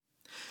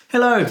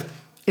Hello,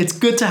 it's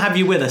good to have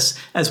you with us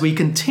as we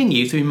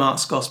continue through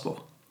Mark's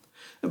Gospel.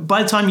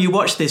 By the time you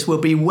watch this, we'll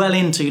be well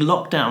into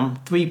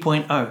lockdown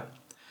 3.0,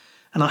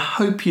 and I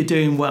hope you're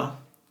doing well.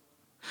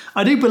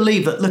 I do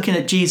believe that looking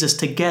at Jesus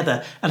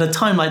together at a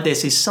time like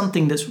this is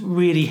something that's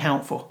really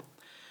helpful.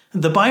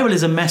 The Bible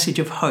is a message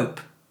of hope,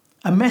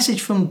 a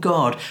message from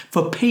God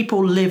for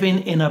people living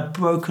in a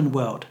broken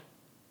world.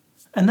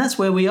 And that's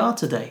where we are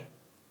today.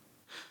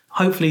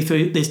 Hopefully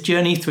through this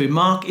journey through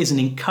Mark is an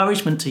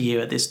encouragement to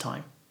you at this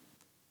time.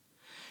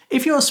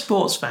 If you're a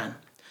sports fan,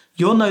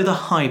 you'll know the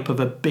hype of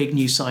a big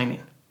new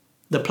signing.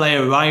 The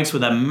player arrives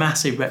with a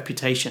massive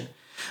reputation.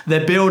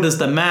 They're billed as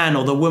the man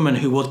or the woman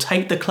who will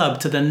take the club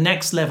to the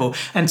next level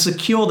and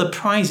secure the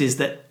prizes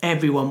that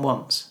everyone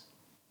wants.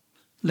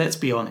 Let's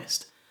be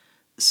honest.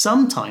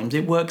 Sometimes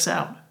it works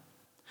out.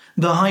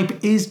 The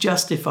hype is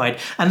justified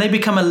and they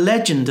become a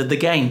legend of the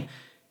game.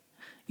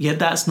 Yet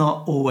that's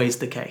not always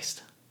the case.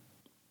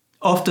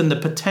 Often the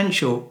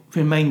potential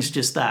remains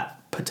just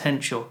that,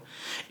 potential.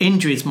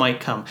 Injuries might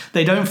come.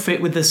 They don't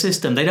fit with the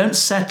system. They don't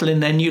settle in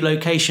their new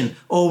location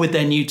or with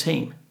their new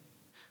team.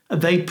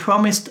 They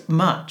promised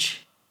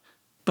much,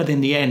 but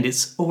in the end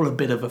it's all a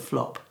bit of a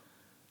flop.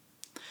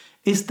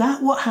 Is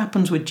that what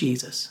happens with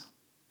Jesus?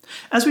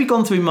 As we've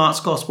gone through Mark's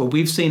Gospel,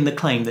 we've seen the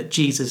claim that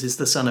Jesus is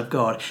the Son of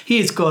God. He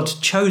is God's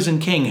chosen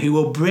King who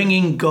will bring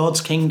in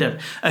God's kingdom,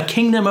 a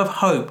kingdom of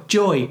hope,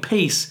 joy,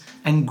 peace,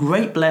 and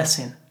great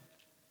blessing.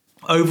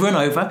 Over and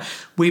over,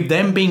 we've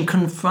then been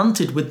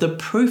confronted with the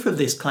proof of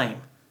this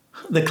claim,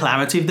 the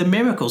clarity of the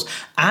miracles,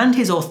 and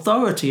his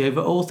authority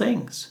over all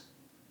things.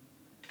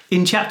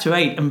 In chapter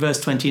 8 and verse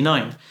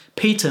 29,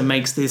 Peter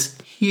makes this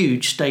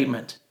huge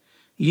statement: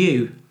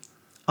 "You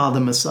are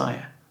the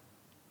Messiah."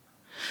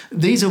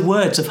 These are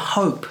words of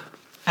hope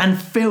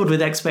and filled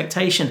with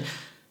expectation.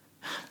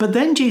 But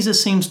then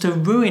Jesus seems to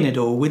ruin it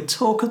all with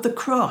talk of the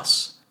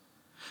cross,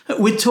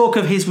 with talk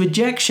of his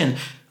rejection,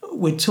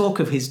 with talk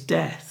of his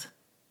death.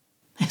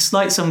 It's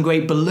like some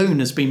great balloon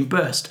has been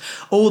burst.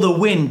 All the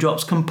wind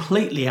drops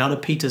completely out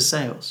of Peter's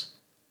sails.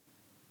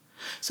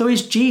 So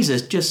is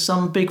Jesus just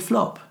some big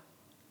flop?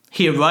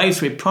 He arrives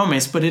with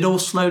promise, but it all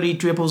slowly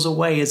dribbles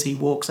away as he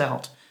walks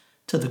out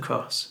to the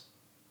cross.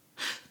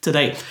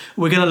 Today,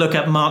 we're going to look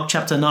at Mark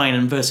chapter 9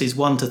 and verses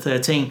 1 to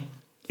 13.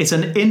 It's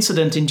an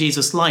incident in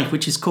Jesus' life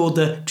which is called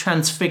the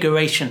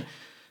Transfiguration,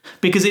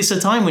 because it's a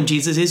time when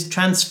Jesus is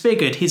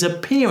transfigured. His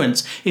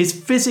appearance is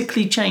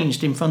physically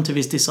changed in front of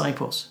his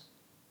disciples.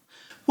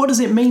 What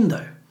does it mean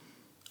though?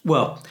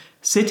 Well,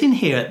 sitting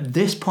here at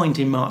this point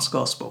in Mark's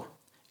Gospel,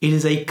 it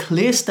is a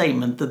clear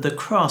statement that the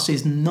cross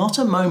is not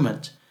a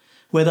moment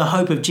where the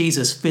hope of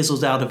Jesus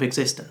fizzles out of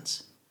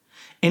existence.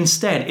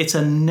 Instead, it's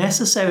a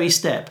necessary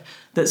step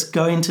that's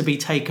going to be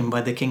taken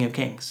by the King of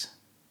Kings.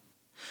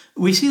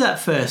 We see that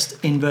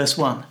first in verse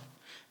 1.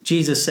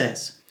 Jesus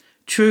says,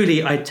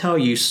 "Truly I tell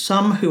you,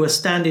 some who are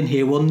standing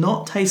here will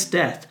not taste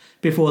death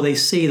before they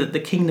see that the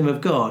kingdom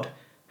of God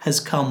has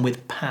come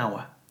with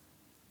power."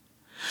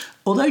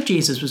 Although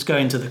Jesus was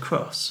going to the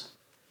cross,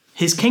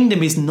 his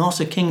kingdom is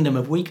not a kingdom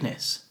of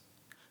weakness,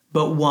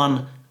 but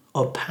one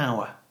of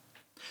power.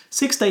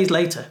 6 days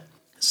later,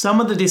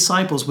 some of the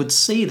disciples would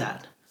see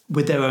that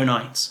with their own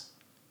eyes.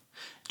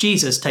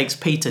 Jesus takes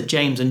Peter,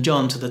 James, and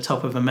John to the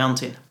top of a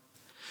mountain.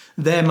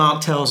 There,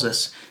 Mark tells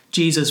us,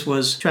 Jesus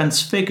was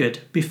transfigured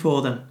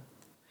before them.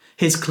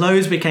 His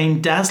clothes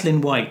became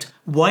dazzling white,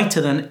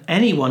 whiter than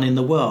anyone in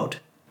the world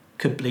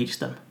could bleach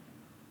them.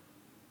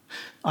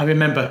 I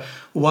remember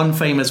one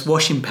famous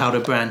washing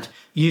powder brand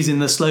using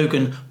the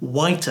slogan,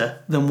 "whiter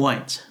than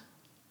white."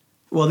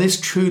 Well,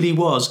 this truly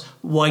was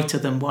whiter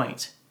than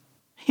white.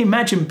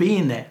 Imagine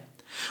being there.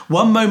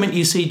 One moment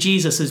you see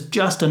Jesus as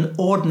just an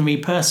ordinary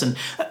person.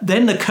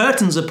 Then the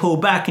curtains are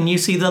pulled back and you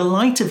see the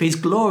light of his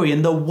glory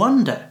and the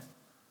wonder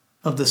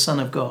of the Son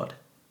of God.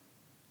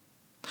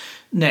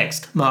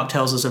 Next, Mark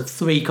tells us of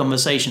 3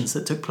 conversations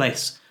that took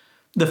place.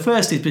 The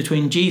first is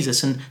between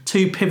Jesus and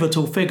 2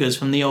 pivotal figures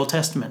from the Old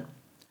Testament,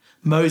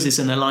 Moses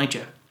and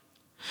Elijah.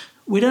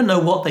 We don't know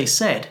what they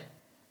said.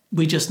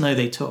 We just know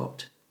they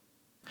talked.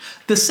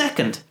 The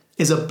second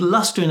is a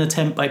blustering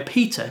attempt by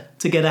Peter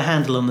to get a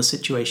handle on the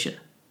situation.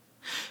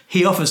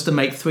 He offers to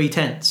make 3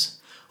 tents,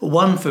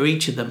 one for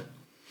each of them.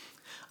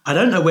 I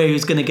don't know where he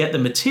was going to get the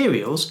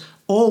materials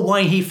or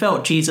why he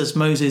felt Jesus,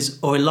 Moses,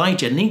 or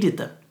Elijah needed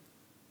them.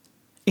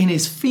 In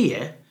his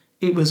fear,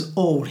 it was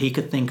all he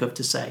could think of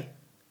to say.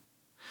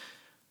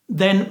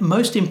 Then,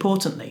 most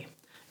importantly,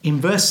 in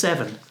verse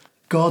 7,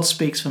 God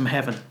speaks from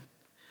heaven.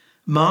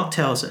 Mark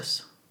tells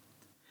us,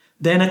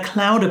 "Then a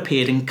cloud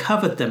appeared and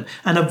covered them,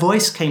 and a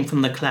voice came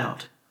from the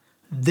cloud.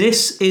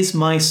 'This is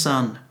my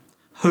Son,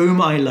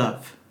 whom I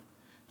love.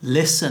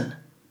 Listen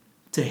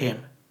to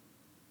him.'"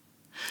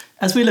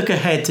 As we look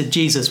ahead to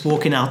Jesus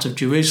walking out of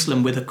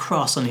Jerusalem with a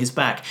cross on his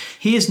back,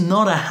 he is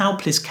not a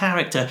helpless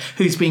character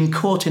who's been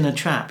caught in a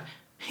trap.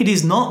 It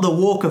is not the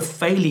walk of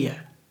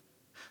failure.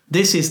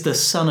 This is the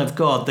Son of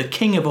God, the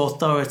King of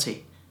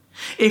authority.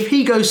 If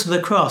he goes to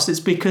the cross, it's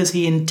because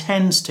he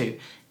intends to.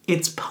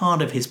 It's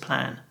part of his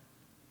plan.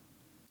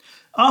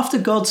 After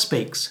God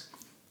speaks,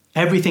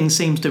 Everything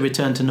seems to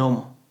return to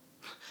normal.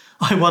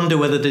 I wonder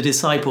whether the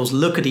disciples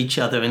look at each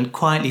other and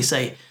quietly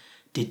say,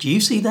 "Did you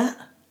see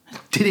that?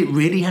 Did it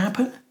really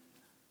happen?"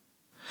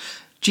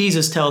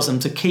 Jesus tells them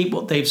to keep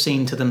what they've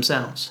seen to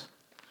themselves.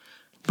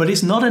 But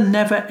it's not a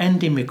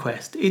never-ending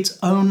request. It's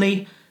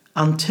only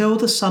until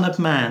the Son of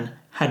Man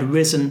had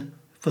risen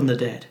from the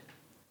dead.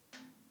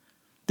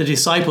 The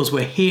disciples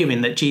were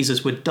hearing that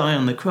Jesus would die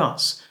on the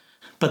cross,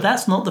 but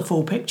that's not the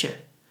full picture.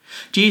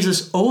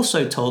 Jesus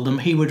also told them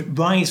he would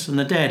rise from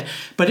the dead,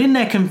 but in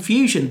their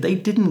confusion, they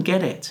didn't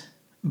get it.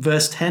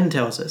 Verse 10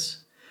 tells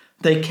us,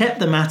 they kept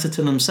the matter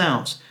to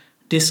themselves,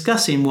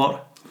 discussing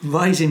what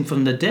rising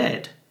from the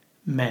dead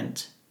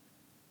meant.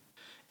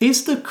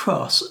 Is the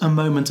cross a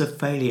moment of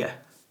failure?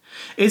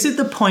 Is it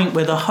the point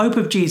where the hope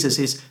of Jesus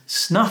is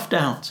snuffed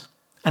out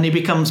and he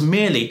becomes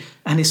merely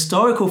an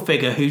historical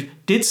figure who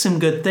did some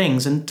good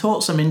things and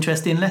taught some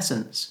interesting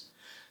lessons?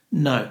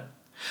 No.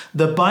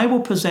 The Bible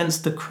presents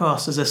the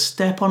cross as a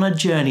step on a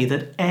journey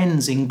that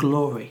ends in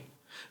glory.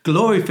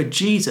 Glory for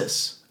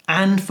Jesus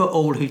and for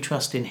all who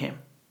trust in him.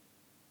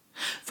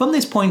 From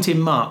this point in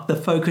Mark, the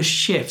focus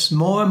shifts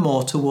more and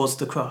more towards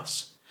the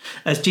cross,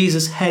 as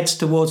Jesus heads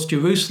towards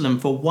Jerusalem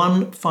for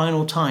one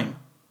final time.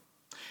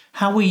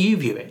 How will you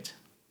view it?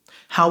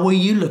 How will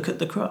you look at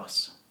the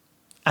cross?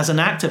 As an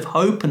act of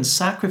hope and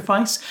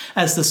sacrifice,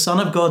 as the Son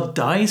of God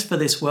dies for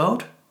this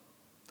world?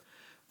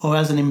 Or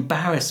as an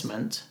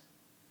embarrassment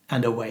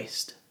and a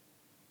waste?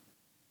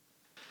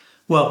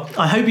 Well,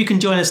 I hope you can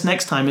join us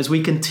next time as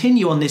we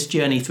continue on this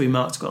journey through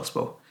Mark's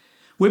Gospel.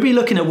 We'll be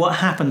looking at what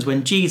happens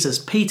when Jesus,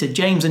 Peter,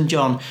 James and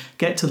John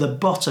get to the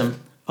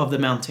bottom of the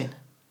mountain.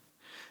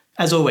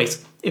 As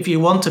always, if you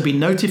want to be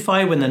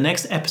notified when the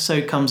next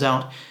episode comes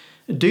out,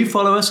 do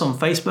follow us on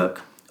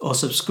Facebook or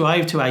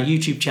subscribe to our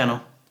YouTube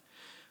channel.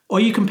 Or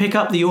you can pick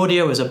up the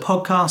audio as a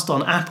podcast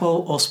on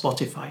Apple or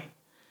Spotify.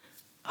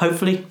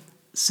 Hopefully,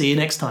 see you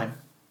next time.